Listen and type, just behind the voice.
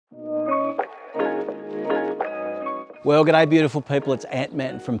Well, g'day beautiful people, it's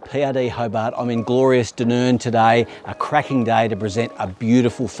Manton from PRD Hobart. I'm in glorious Dynnyrne today, a cracking day to present a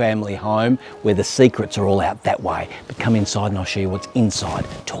beautiful family home where the secrets are all out that way. But come inside and I'll show you what's inside.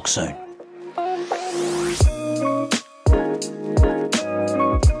 Talk soon.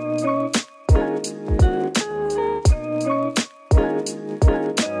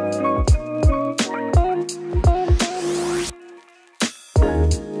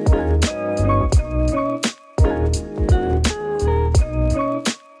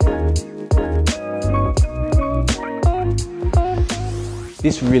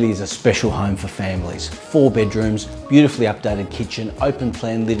 This really is a special home for families. 4 bedrooms, beautifully updated kitchen, open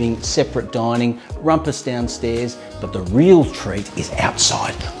plan living, separate dining, rumpus downstairs, but the real treat is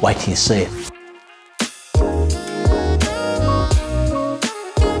outside. Wait till you see it.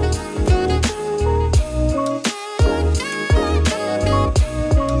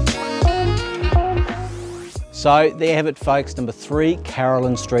 So there you have it folks, number 3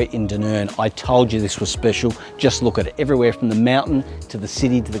 Carolyn Street in Dynnyrne. I told you this was special. Just look at it. Everywhere from the mountain to the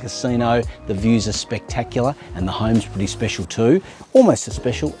city to the casino, the views are spectacular and the home's pretty special too. Almost as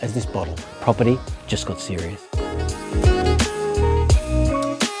special as this bottle. Property just got serious.